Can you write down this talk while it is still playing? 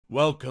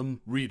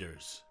Welcome,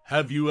 readers.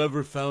 Have you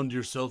ever found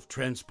yourself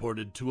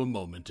transported to a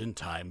moment in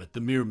time at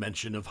the mere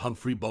mention of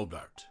Humphrey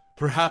Bogart?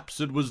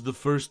 Perhaps it was the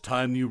first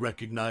time you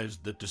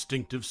recognized that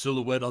distinctive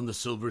silhouette on the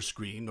silver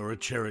screen or a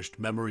cherished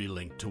memory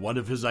linked to one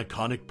of his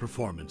iconic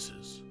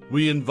performances.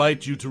 We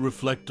invite you to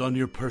reflect on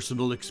your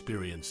personal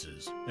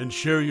experiences and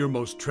share your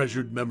most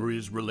treasured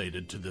memories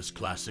related to this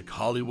classic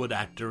Hollywood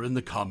actor in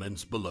the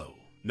comments below.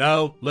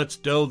 Now, let's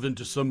delve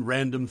into some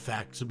random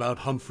facts about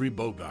Humphrey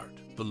Bogart,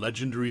 the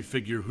legendary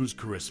figure whose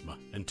charisma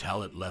and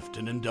talent left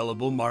an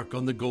indelible mark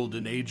on the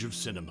golden age of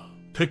cinema.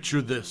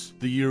 Picture this: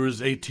 the year is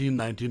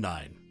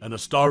 1899, and a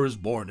star is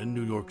born in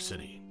New York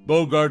City.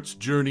 Bogart's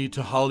journey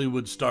to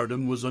Hollywood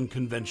stardom was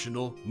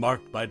unconventional,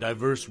 marked by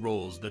diverse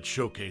roles that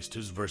showcased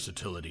his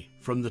versatility,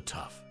 from the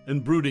tough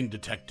and brooding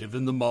detective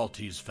in The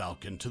Maltese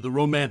Falcon to the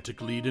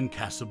romantic lead in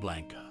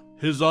Casablanca.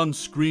 His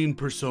on-screen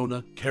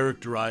persona,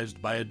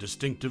 characterized by a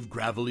distinctive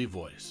gravelly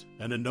voice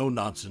and a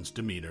no-nonsense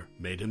demeanor,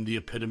 made him the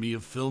epitome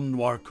of film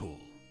noir cool.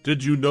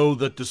 Did you know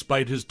that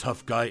despite his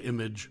tough guy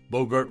image,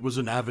 Bogart was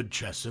an avid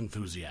chess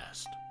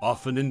enthusiast,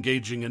 often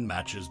engaging in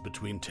matches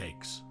between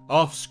takes?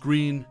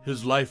 Off-screen,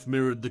 his life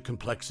mirrored the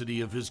complexity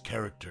of his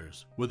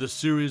characters, with a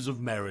series of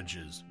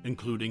marriages,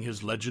 including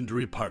his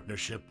legendary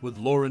partnership with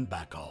Lauren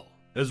Bacall.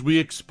 As we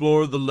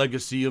explore the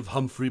legacy of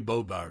Humphrey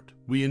Bogart,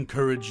 we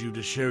encourage you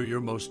to share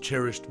your most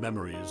cherished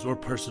memories or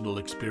personal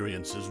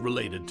experiences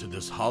related to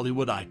this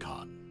Hollywood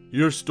icon.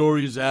 Your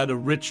stories add a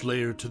rich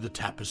layer to the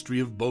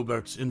tapestry of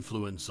Bogart's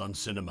influence on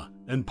cinema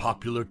and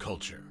popular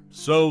culture.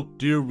 So,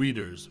 dear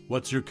readers,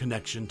 what's your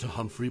connection to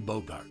Humphrey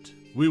Bogart?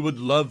 We would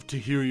love to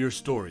hear your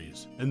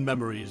stories and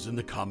memories in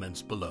the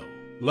comments below.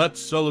 Let's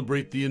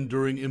celebrate the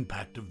enduring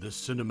impact of this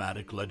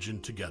cinematic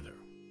legend together.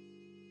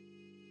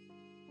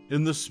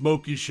 In the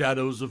smoky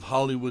shadows of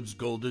Hollywood's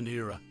golden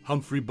era,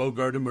 Humphrey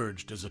Bogart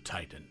emerged as a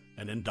titan,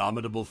 an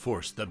indomitable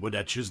force that would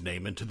etch his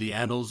name into the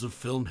annals of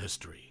film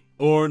history.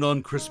 Born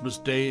on Christmas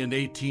Day in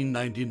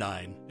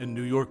 1899 in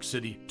New York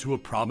City to a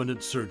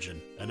prominent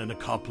surgeon and an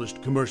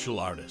accomplished commercial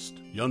artist,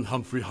 young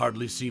Humphrey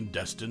hardly seemed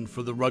destined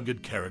for the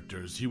rugged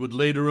characters he would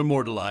later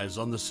immortalize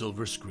on the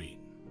silver screen.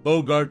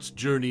 Bogart's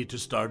journey to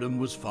stardom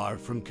was far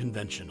from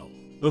conventional.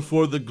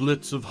 Before the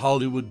glitz of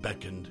Hollywood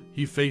beckoned,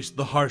 he faced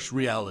the harsh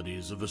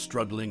realities of a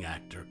struggling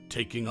actor,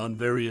 taking on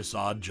various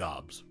odd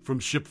jobs, from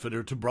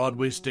shipfitter to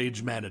Broadway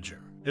stage manager.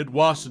 It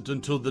wasn't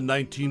until the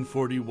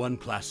 1941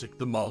 classic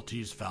The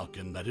Maltese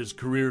Falcon that his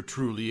career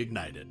truly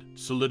ignited,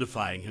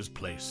 solidifying his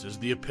place as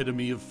the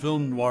epitome of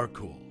film noir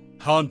cool.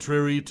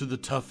 Contrary to the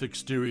tough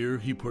exterior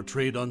he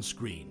portrayed on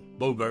screen,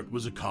 Bogart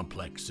was a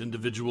complex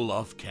individual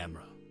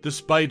off-camera.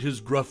 Despite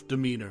his gruff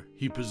demeanor,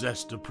 he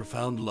possessed a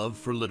profound love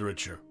for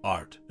literature,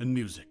 art, and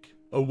music.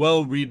 A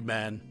well-read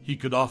man, he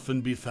could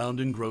often be found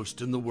engrossed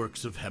in the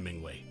works of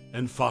Hemingway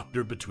and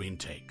Faulkner between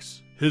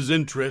takes. His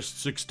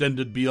interests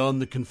extended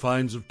beyond the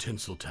confines of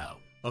Tinseltown,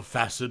 a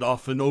facet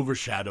often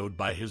overshadowed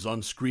by his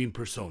on-screen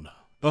persona.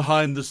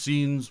 Behind the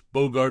scenes,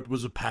 Bogart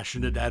was a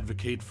passionate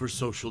advocate for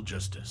social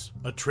justice,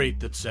 a trait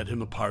that set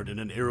him apart in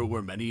an era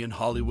where many in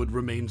Hollywood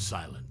remained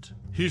silent.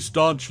 He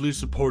staunchly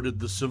supported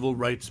the civil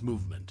rights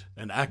movement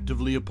and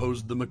actively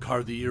opposed the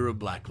McCarthy-era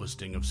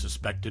blacklisting of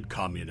suspected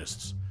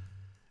communists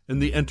in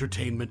the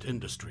entertainment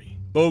industry.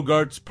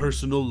 Bogart's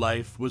personal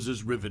life was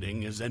as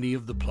riveting as any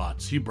of the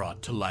plots he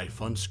brought to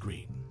life on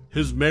screen.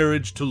 His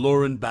marriage to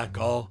Lauren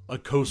Bacall, a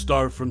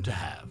co-star from To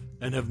Have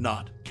and Have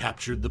Not,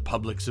 captured the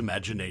public's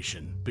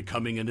imagination,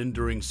 becoming an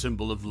enduring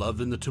symbol of love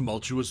in the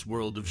tumultuous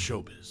world of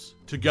showbiz.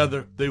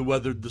 Together, they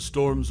weathered the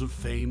storms of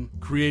fame,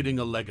 creating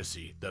a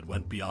legacy that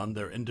went beyond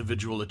their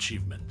individual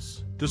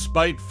achievements.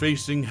 Despite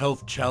facing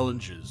health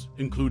challenges,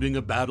 including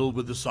a battle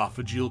with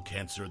esophageal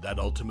cancer that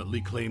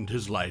ultimately claimed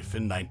his life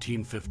in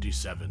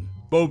 1957,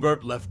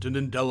 Bogart left an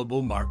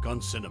indelible mark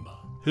on cinema.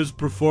 His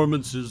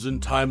performances in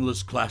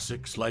timeless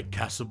classics like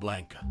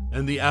Casablanca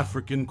and The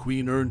African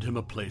Queen earned him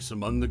a place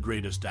among the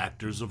greatest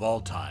actors of all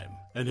time,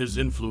 and his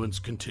influence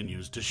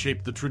continues to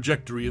shape the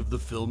trajectory of the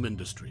film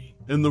industry.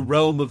 In the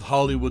realm of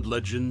Hollywood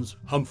legends,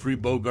 Humphrey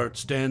Bogart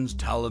stands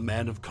tall, a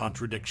man of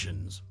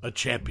contradictions, a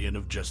champion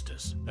of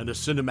justice, and a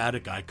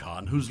cinematic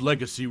icon whose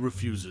legacy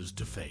refuses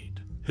to fade.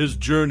 His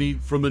journey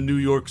from a New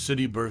York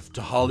City birth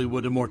to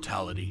Hollywood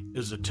immortality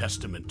is a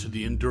testament to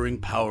the enduring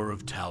power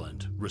of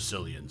talent,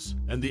 resilience,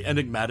 and the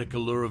enigmatic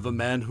allure of a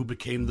man who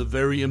became the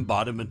very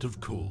embodiment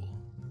of cool.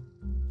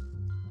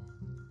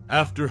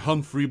 After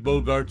Humphrey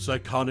Bogart's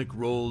iconic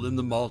role in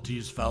The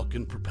Maltese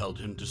Falcon propelled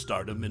him to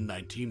stardom in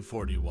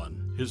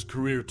 1941, his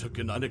career took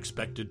an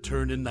unexpected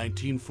turn in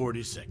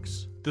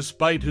 1946.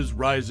 Despite his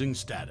rising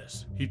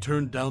status, he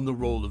turned down the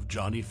role of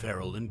Johnny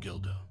Farrell in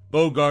Gilda.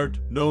 Bogart,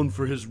 known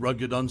for his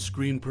rugged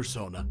on-screen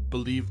persona,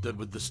 believed that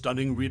with the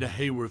stunning Rita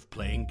Hayworth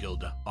playing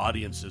Gilda,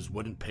 audiences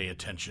wouldn't pay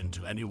attention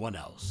to anyone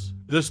else.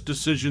 This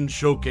decision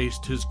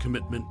showcased his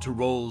commitment to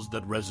roles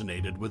that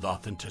resonated with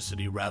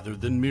authenticity rather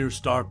than mere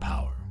star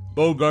power.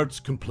 Bogart's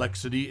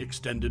complexity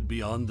extended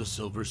beyond the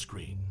silver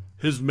screen.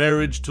 His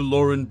marriage to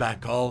Lauren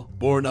Bacall,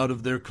 born out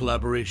of their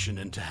collaboration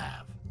in To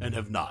Have and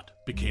Have Not,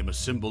 became a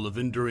symbol of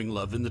enduring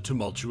love in the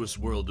tumultuous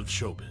world of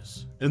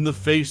showbiz. In the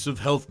face of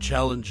health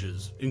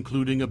challenges,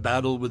 including a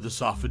battle with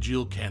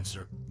esophageal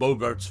cancer,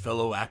 Bogart's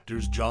fellow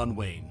actors John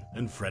Wayne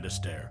and Fred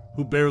Astaire,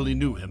 who barely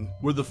knew him,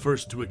 were the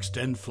first to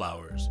extend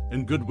flowers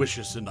and good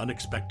wishes, an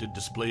unexpected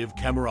display of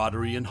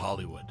camaraderie in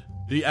Hollywood.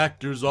 The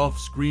actor's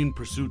off-screen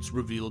pursuits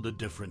revealed a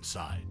different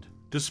side.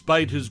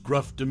 Despite his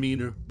gruff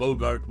demeanor,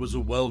 Bogart was a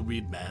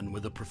well-read man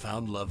with a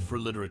profound love for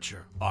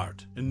literature,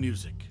 art, and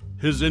music.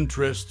 His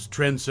interests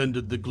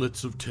transcended the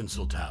glitz of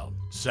Tinseltown,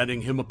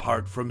 setting him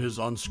apart from his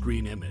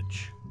on-screen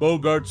image.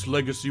 Bogart's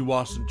legacy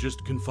wasn't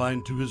just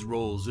confined to his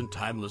roles in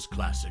timeless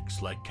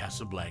classics like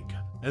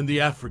Casablanca and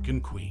The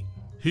African Queen.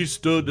 He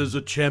stood as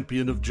a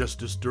champion of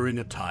justice during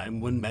a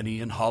time when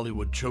many in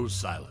Hollywood chose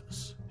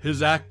silence.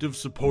 His active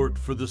support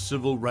for the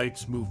civil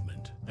rights movement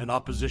and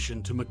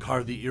opposition to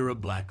McCarthy-era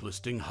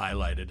blacklisting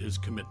highlighted his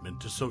commitment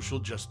to social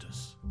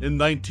justice. In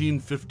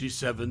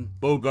 1957,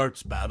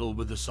 Bogart's battle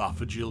with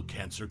esophageal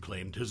cancer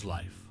claimed his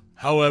life.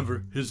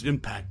 However, his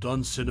impact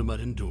on cinema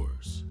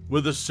endures.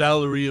 With a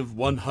salary of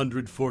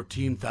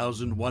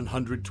 $114,125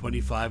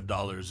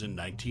 in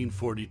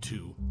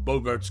 1942,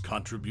 Bogart's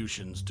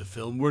contributions to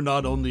film were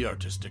not only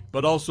artistic,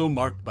 but also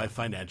marked by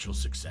financial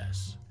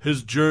success.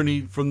 His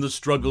journey from the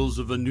struggles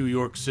of a New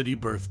York City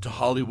birth to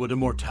Hollywood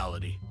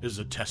immortality is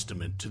a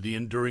testament to the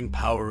enduring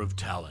power of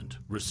talent,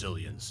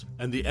 resilience,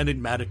 and the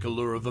enigmatic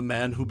allure of a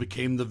man who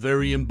became the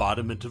very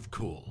embodiment of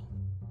cool.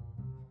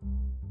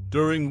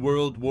 During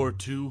World War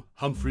II,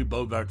 Humphrey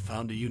Bogart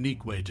found a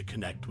unique way to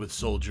connect with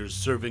soldiers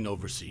serving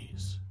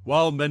overseas.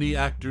 While many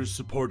actors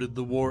supported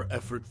the war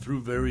effort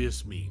through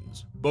various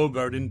means,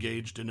 Bogart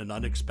engaged in an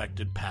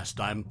unexpected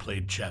pastime,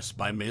 played chess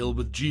by mail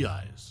with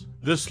GIs.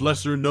 This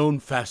lesser-known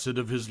facet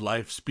of his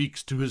life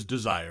speaks to his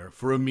desire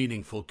for a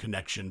meaningful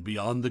connection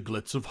beyond the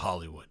glitz of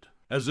Hollywood.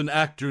 As an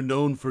actor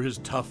known for his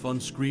tough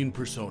on-screen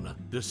persona,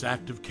 this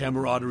act of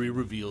camaraderie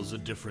reveals a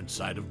different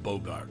side of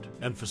Bogart,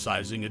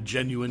 emphasizing a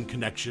genuine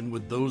connection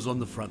with those on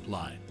the front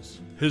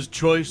lines. His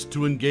choice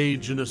to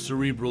engage in a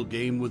cerebral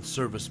game with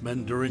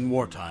servicemen during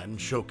wartime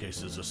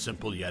showcases a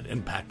simple yet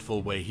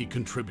impactful way he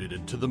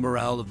contributed to the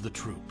morale of the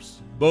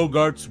troops.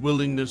 Bogart's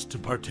willingness to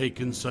partake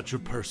in such a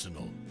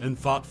personal and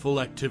thoughtful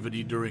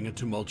activity during a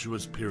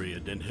tumultuous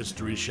period in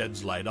history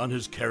sheds light on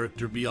his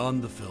character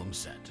beyond the film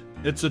set.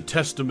 It's a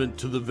testament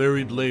to the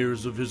varied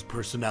layers of his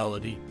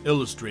personality,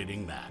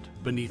 illustrating that,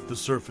 beneath the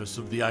surface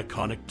of the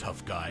iconic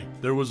tough guy,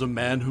 there was a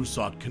man who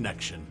sought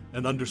connection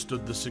and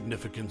understood the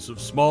significance of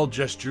small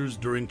gestures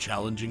during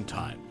challenging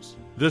times.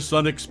 This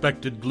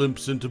unexpected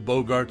glimpse into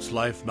Bogart's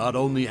life not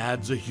only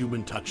adds a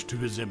human touch to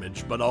his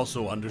image, but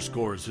also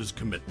underscores his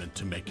commitment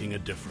to making a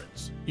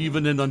difference,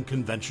 even in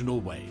unconventional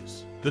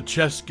ways. The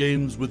chess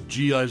games with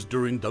GIs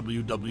during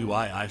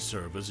WWII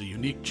serve as a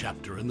unique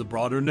chapter in the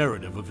broader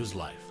narrative of his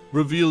life,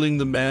 revealing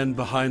the man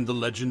behind the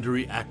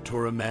legendary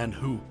actor, a man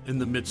who, in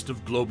the midst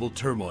of global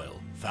turmoil,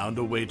 found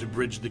a way to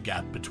bridge the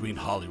gap between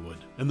Hollywood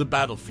and the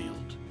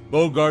battlefield.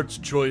 Bogart's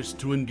choice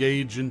to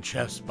engage in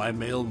chess by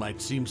mail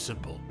might seem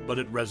simple, but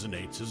it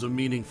resonates as a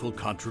meaningful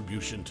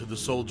contribution to the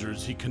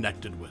soldiers he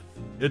connected with.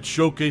 It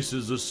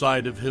showcases a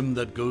side of him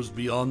that goes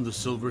beyond the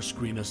silver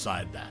screen, a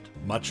side that,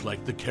 much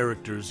like the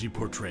characters he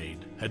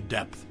portrayed, had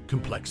depth,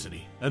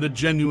 complexity, and a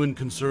genuine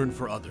concern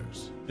for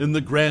others. In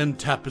the grand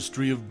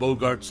tapestry of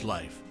Bogart's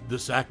life,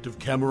 this act of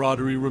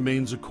camaraderie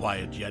remains a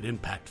quiet yet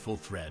impactful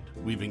thread,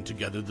 weaving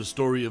together the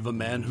story of a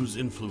man whose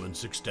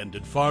influence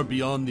extended far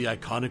beyond the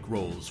iconic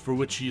roles for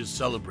which he is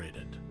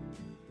celebrated.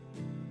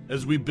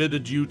 As we bid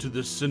adieu to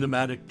this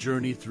cinematic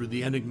journey through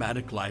the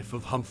enigmatic life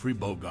of Humphrey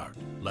Bogart,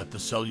 let the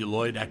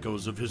celluloid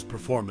echoes of his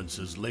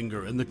performances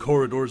linger in the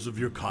corridors of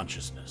your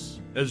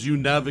consciousness. As you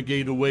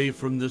navigate away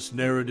from this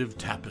narrative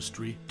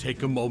tapestry,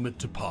 take a moment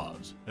to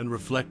pause and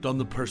reflect on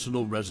the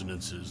personal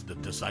resonances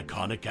that this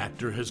iconic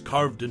actor has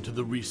carved into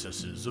the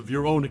recesses of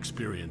your own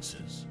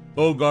experiences.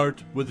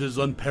 Bogart, with his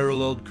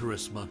unparalleled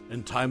charisma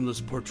and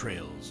timeless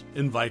portrayals,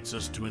 invites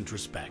us to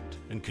introspect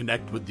and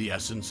connect with the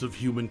essence of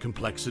human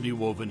complexity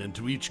woven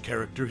into each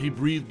character he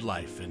breathed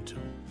life into.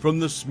 From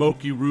the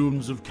smoky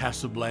rooms of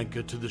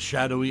Casablanca to the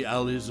shadowy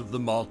alleys of the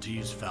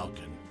Maltese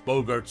Falcon,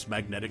 Bogart's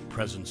magnetic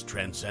presence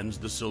transcends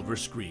the silver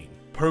screen,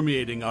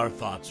 permeating our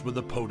thoughts with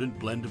a potent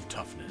blend of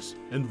toughness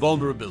and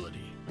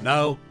vulnerability.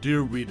 Now,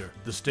 dear reader,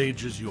 the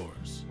stage is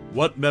yours.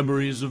 What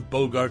memories of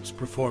Bogart's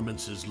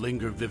performances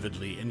linger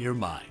vividly in your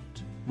mind?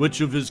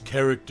 Which of his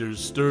characters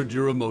stirred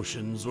your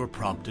emotions or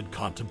prompted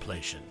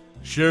contemplation?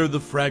 Share the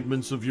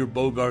fragments of your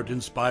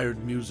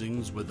Bogart-inspired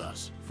musings with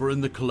us, for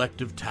in the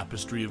collective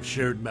tapestry of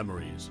shared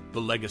memories,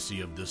 the legacy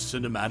of this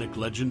cinematic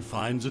legend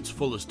finds its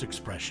fullest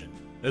expression.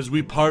 As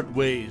we part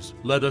ways,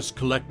 let us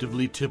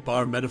collectively tip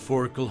our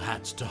metaphorical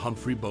hats to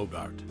Humphrey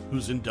Bogart,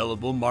 whose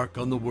indelible mark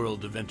on the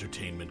world of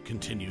entertainment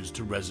continues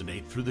to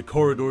resonate through the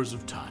corridors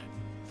of time.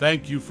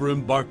 Thank you for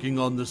embarking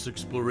on this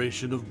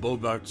exploration of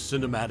Bogart's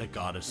cinematic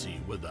odyssey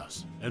with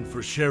us, and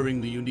for sharing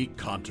the unique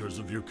contours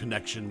of your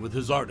connection with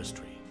his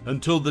artistry.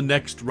 Until the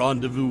next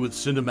rendezvous with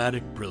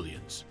cinematic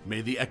brilliance,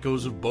 may the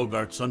echoes of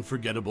Bogart's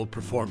unforgettable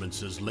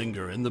performances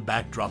linger in the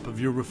backdrop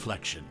of your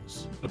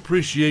reflections.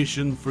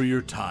 Appreciation for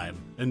your time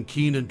and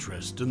keen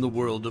interest in the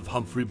world of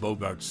Humphrey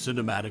Bogart's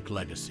cinematic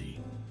legacy.